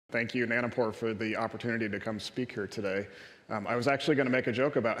Thank you, Nanopore, for the opportunity to come speak here today. I was actually going to make a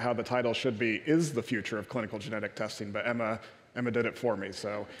joke about how the title should be, "Is the Future of Clinical Genetic Testing?" But Emma did it for me.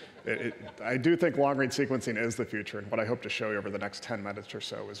 So I do think long-read sequencing is the future, and what I hope to show you over the next 10 minutes or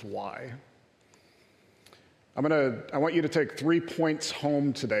so is why. I want you to take 3 points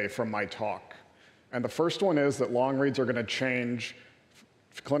home today from my talk. And the first one is that long reads are going to change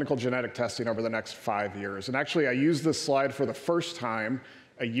clinical genetic testing over the next 5 years. And actually, I used this slide for the first time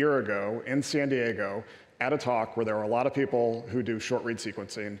a year ago in San Diego at a talk where there were a lot of people who do short-read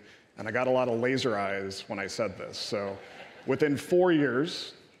sequencing, and I got a lot of laser eyes when I said this. So within 4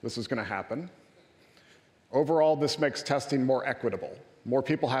 years, this is going to happen. Overall, this makes testing more equitable. More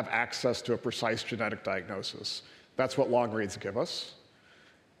people have access to a precise genetic diagnosis. That's what long reads give us.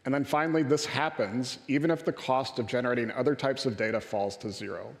 And then finally, this happens even if the cost of generating other types of data falls to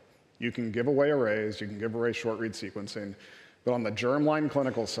zero. You can give away arrays, you can give away short-read sequencing, but on the germline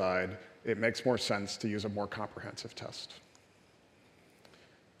clinical side, it makes more sense to use a more comprehensive test.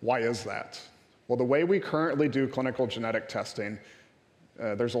 Why is that? Well, the way we currently do clinical genetic testing,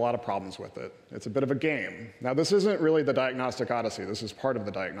 there's a lot of problems with it. It's a bit of a game. Now, this isn't really the diagnostic odyssey. This is part of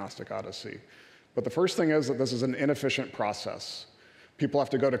the diagnostic odyssey. But the first thing is that this is an inefficient process. People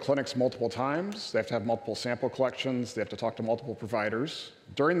have to go to clinics multiple times. They have to have multiple sample collections. They have to talk to multiple providers.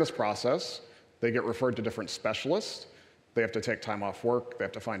 During this process, they get referred to different specialists. They have to take time off work. They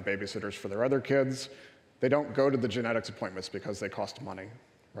have to find babysitters for their other kids. They don't go to the genetics appointments because they cost money,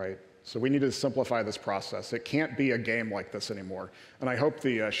 right? So we need to simplify this process. It can't be a game like this anymore. And I hope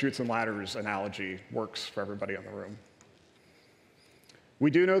the chutes and ladders analogy works for everybody in the room. We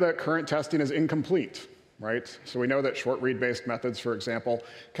do know that current testing is incomplete, right? So we know that short-read-based methods, for example,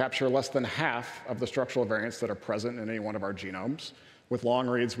 capture less than half of the structural variants that are present in any one of our genomes. With long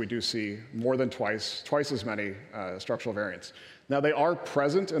reads, we do see more than twice as many structural variants. Now, they are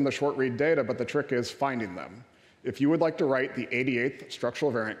present in the short-read data, but the trick is finding them. If you would like to write the 88th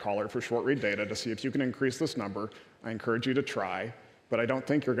structural variant caller for short-read data to see if you can increase this number, I encourage you to try, but I don't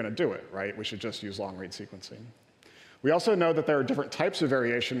think you're going to do it, right? We should just use long-read sequencing. We also know that there are different types of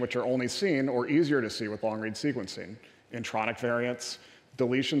variation which are only seen or easier to see with long-read sequencing. Intronic variants,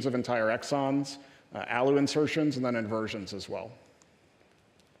 deletions of entire exons, ALU insertions, and then inversions as well.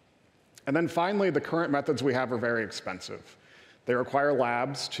 And then finally, the current methods we have are very expensive. They require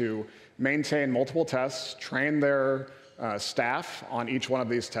labs to maintain multiple tests, train their staff on each one of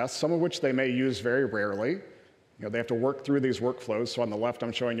these tests, some of which they may use very rarely. They have to work through these workflows. So on the left,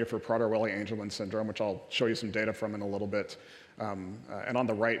 I'm showing you for Prader-Willi-Angelman syndrome, which I'll show you some data from in a little bit. And on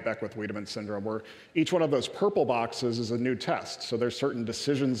the right, Beckwith-Wiedemann syndrome, where each one of those purple boxes is a new test. So there's certain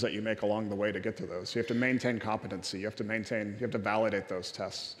decisions that you make along the way to get to those. So you have to maintain competency. You have to validate those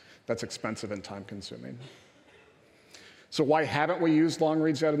tests. That's expensive and time-consuming. So why haven't we used long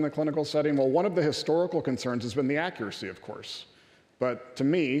reads yet in the clinical setting? Well, one of the historical concerns has been the accuracy, of course. But to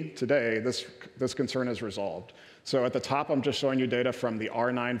me, today, this concern is resolved. So at the top, I'm just showing you data from the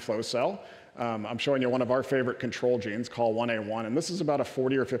R9 flow cell. I'm showing you one of our favorite control genes called 1A1, and this is about a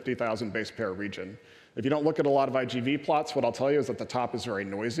 40 or 50,000 base pair region. If you don't look at a lot of IGV plots, what I'll tell you is that the top is very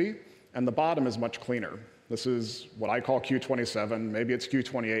noisy, and the bottom is much cleaner. This is what I call Q27, maybe it's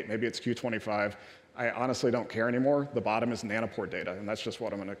Q28, maybe it's Q25. I honestly don't care anymore. The bottom is nanopore data, and that's just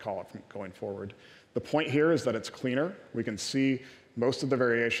what I'm going to call it from going forward. The point here is that it's cleaner. We can see most of the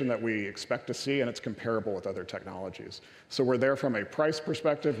variation that we expect to see, and it's comparable with other technologies. So we're there from a price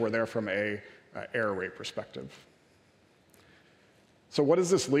perspective. We're there from a error rate perspective. So what does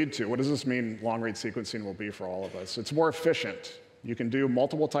this lead to? What does this mean long-read sequencing will be for all of us? It's more efficient. You can do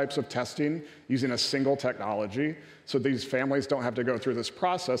multiple types of testing using a single technology, so these families don't have to go through this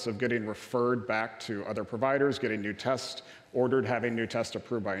process of getting referred back to other providers, getting new tests ordered, having new tests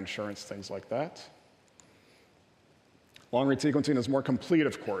approved by insurance, things like that. Long-read sequencing is more complete,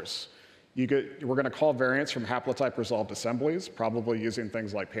 of course. We're going to call variants from haplotype-resolved assemblies, probably using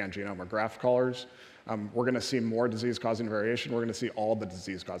things like pangenome or graph callers. We're going to see more disease-causing variation. We're going to see all the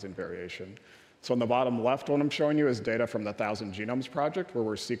disease-causing variation. So on the bottom left, what I'm showing you is data from the 1,000 Genomes Project, where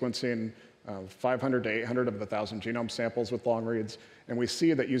we're sequencing 500 to 800 of the 1,000 genome samples with long reads. And we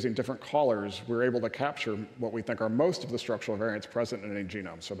see that using different callers, we're able to capture what we think are most of the structural variants present in any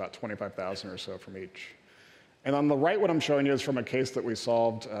genome, so about 25,000 or so from each. And on the right, what I'm showing you is from a case that we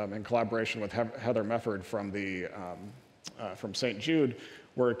solved in collaboration with Heather Mefford from St. Jude,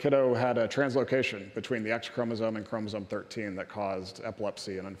 where a kiddo had a translocation between the X chromosome and chromosome 13 that caused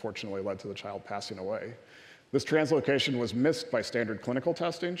epilepsy and unfortunately led to the child passing away. This translocation was missed by standard clinical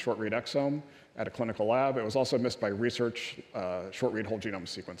testing, short-read exome, at a clinical lab. It was also missed by research, short-read whole genome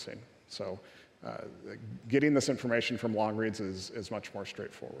sequencing. So getting this information from long reads is much more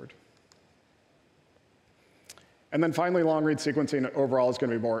straightforward. And then finally, long-read sequencing overall is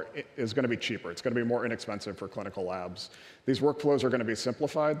going to be cheaper. It's going to be more inexpensive for clinical labs. These workflows are going to be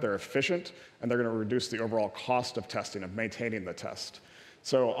simplified, they're efficient, and they're going to reduce the overall cost of testing, of maintaining the test.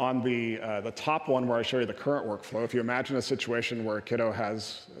 So on the top one where I show you the current workflow, if you imagine a situation where a kiddo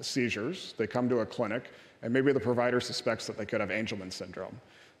has seizures, they come to a clinic, and maybe the provider suspects that they could have Angelman syndrome.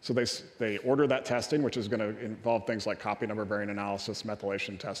 So they order that testing, which is going to involve things like copy number variant analysis,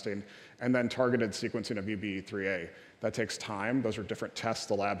 methylation testing, and then targeted sequencing of UBE3A. That takes time. Those are different tests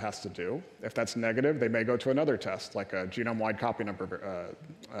the lab has to do. If that's negative, they may go to another test, like a genome-wide copy number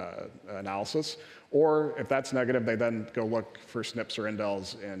analysis. Or if that's negative, they then go look for SNPs or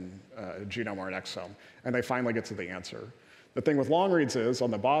indels in a genome or an exome. And they finally get to the answer. The thing with long reads is,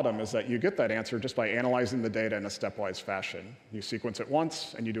 on the bottom, is that you get that answer just by analyzing the data in a stepwise fashion. You sequence it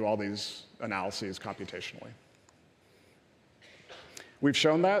once, and you do all these analyses computationally. We've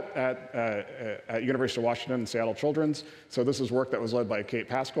shown that at University of Washington and Seattle Children's. So this is work that was led by Kate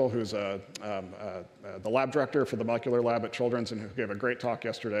Pascal, who's the lab director for the molecular lab at Children's, and who gave a great talk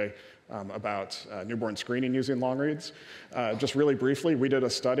yesterday about newborn screening using long reads. Just really briefly, we did a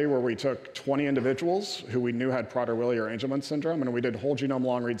study where we took 20 individuals who we knew had Prader-Willi or Angelman syndrome, and we did whole genome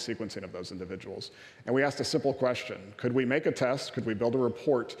long read sequencing of those individuals. And we asked a simple question: could we make a test, could we build a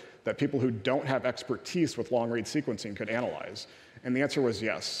report that people who don't have expertise with long read sequencing could analyze? And the answer was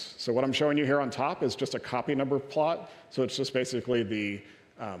yes. So what I'm showing you here on top is just a copy number plot. So it's just basically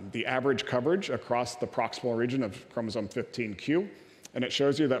the average coverage across the proximal region of chromosome 15q. And it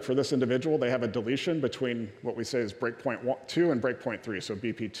shows you that for this individual, they have a deletion between what we say is breakpoint 2 and breakpoint 3, so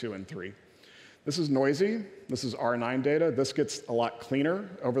BP2 and 3. This is noisy. This is R9 data. This gets a lot cleaner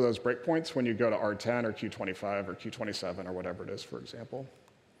over those breakpoints when you go to R10 or Q25 or Q27 or whatever it is, for example.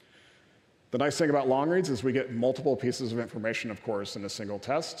 The nice thing about long reads is we get multiple pieces of information, of course, in a single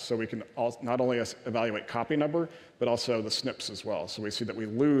test. So we can not only evaluate copy number, but also the SNPs as well. So we see that we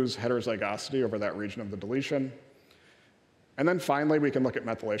lose heterozygosity over that region of the deletion. And then finally, we can look at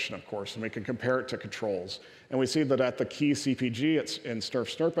methylation, of course, and we can compare it to controls. And we see that at the key CPG, it's in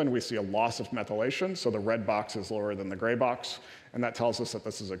SNRF-SNRPN, we see a loss of methylation. So the red box is lower than the gray box. And that tells us that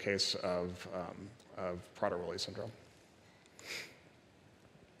this is a case of Prader-Willi syndrome.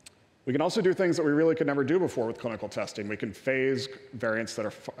 We can also do things that we really could never do before with clinical testing. We can phase variants that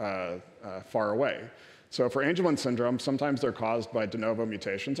are far away. So for Angelman syndrome, sometimes they're caused by de novo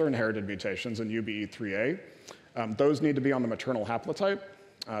mutations or inherited mutations in UBE3A. Those need to be on the maternal haplotype.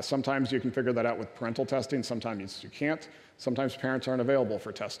 Sometimes you can figure that out with parental testing. Sometimes you can't. Sometimes parents aren't available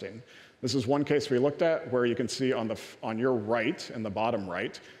for testing. This is one case we looked at where you can see on your right, in the bottom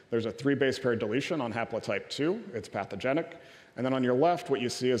right, there's a 3 base pair deletion on haplotype 2. It's pathogenic. And then on your left, what you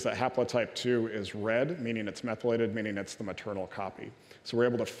see is that haplotype 2 is red, meaning it's methylated, meaning it's the maternal copy. So we're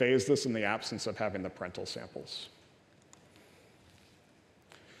able to phase this in the absence of having the parental samples.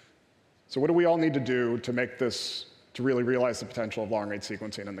 So what do we all need to do to make this, to really realize the potential of long-read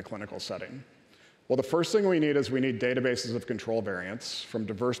sequencing in the clinical setting? Well, the first thing we need is we need databases of control variants from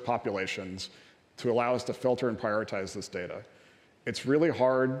diverse populations to allow us to filter and prioritize this data. It's really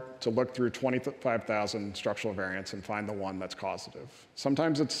hard to look through 25,000 structural variants and find the one that's causative.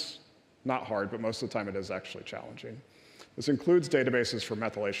 Sometimes it's not hard, but most of the time it is actually challenging. This includes databases for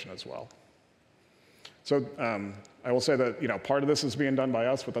methylation as well. So I will say that part of this is being done by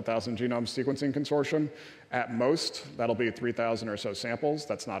us with the 1,000 Genome Sequencing Consortium. At most, that'll be 3,000 or so samples.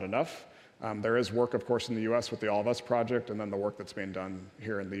 That's not enough. There is work, of course, in the US with the All of Us project, and then the work that's being done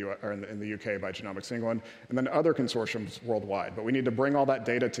here in the UK by Genomics England, and then other consortiums worldwide. But we need to bring all that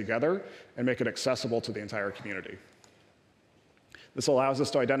data together and make it accessible to the entire community. This allows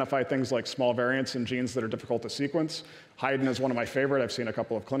us to identify things like small variants in genes that are difficult to sequence. Hydin is one of my favorite. I've seen a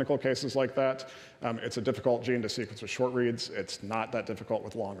couple of clinical cases like that. It's a difficult gene to sequence with short reads. It's not that difficult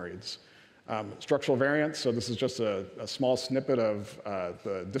with long reads. Structural variants, so this is just a small snippet of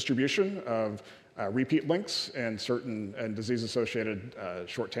the distribution of repeat links and certain disease-associated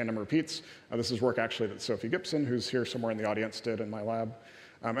short tandem repeats. This is work actually that Sophie Gibson, who's here somewhere in the audience, did in my lab.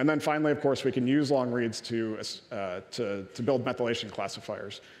 And then finally, of course, we can use long reads to build methylation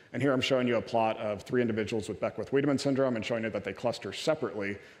classifiers. And here I'm showing you a plot of 3 individuals with Beckwith-Wiedemann syndrome and showing you that they cluster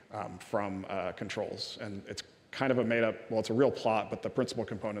separately from controls. And it's kind of a made up, well, it's a real plot, but the principal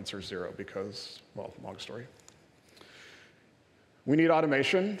components are 0 because, well, long story. We need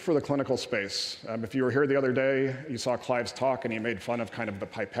automation for the clinical space. If you were here the other day, you saw Clive's talk and he made fun of kind of the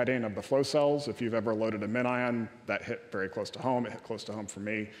pipetting of the flow cells. If you've ever loaded a MinION, that hit very close to home. It hit close to home for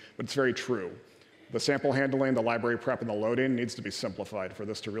me, but it's very true. The sample handling, the library prep, and the loading needs to be simplified for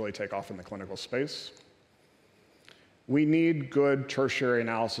this to really take off in the clinical space. We need good tertiary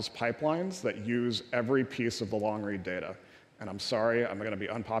analysis pipelines that use every piece of the long-read data. And I'm sorry, I'm going to be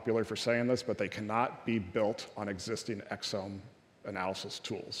unpopular for saying this, but they cannot be built on existing exome analysis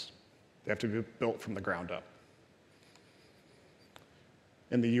tools. They have to be built from the ground up.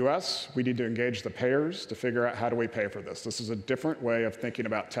 In the US, we need to engage the payers to figure out how do we pay for this. This is a different way of thinking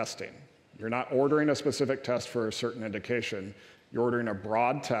about testing. You're not ordering a specific test for a certain indication. You're ordering a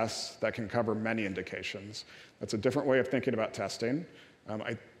broad test that can cover many indications. That's a different way of thinking about testing.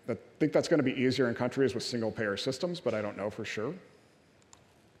 I think that's going to be easier in countries with single-payer systems, but I don't know for sure.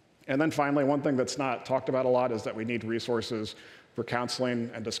 And then finally, one thing that's not talked about a lot is that we need resources for counseling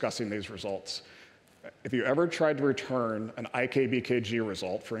and discussing these results. If you ever tried to return an IK-BKG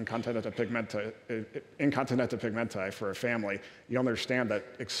result for incontinenta pigmenti for a family, you understand that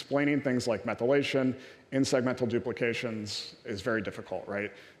explaining things like methylation, in-segmental duplications is very difficult,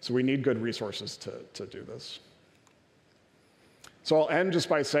 right? So we need good resources to do this. So I'll end just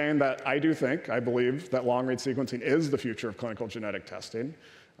by saying that I believe that long-read sequencing is the future of clinical genetic testing.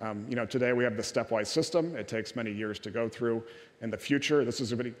 Today we have the stepwise system. It takes many years to go through. In the future, this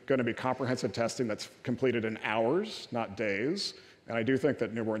is going to be comprehensive testing that's completed in hours, not days. And I do think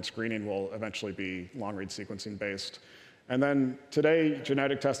that newborn screening will eventually be long-read sequencing based. And then today,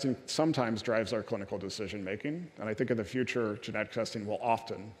 genetic testing sometimes drives our clinical decision making. And I think in the future, genetic testing will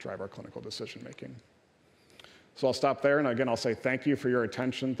often drive our clinical decision making. So I'll stop there, and again, I'll say thank you for your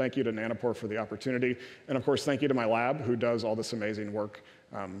attention. Thank you to Nanopore for the opportunity. And of course, thank you to my lab, who does all this amazing work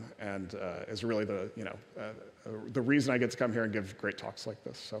and is really the reason I get to come here and give great talks like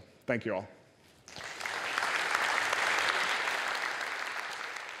this. So thank you all.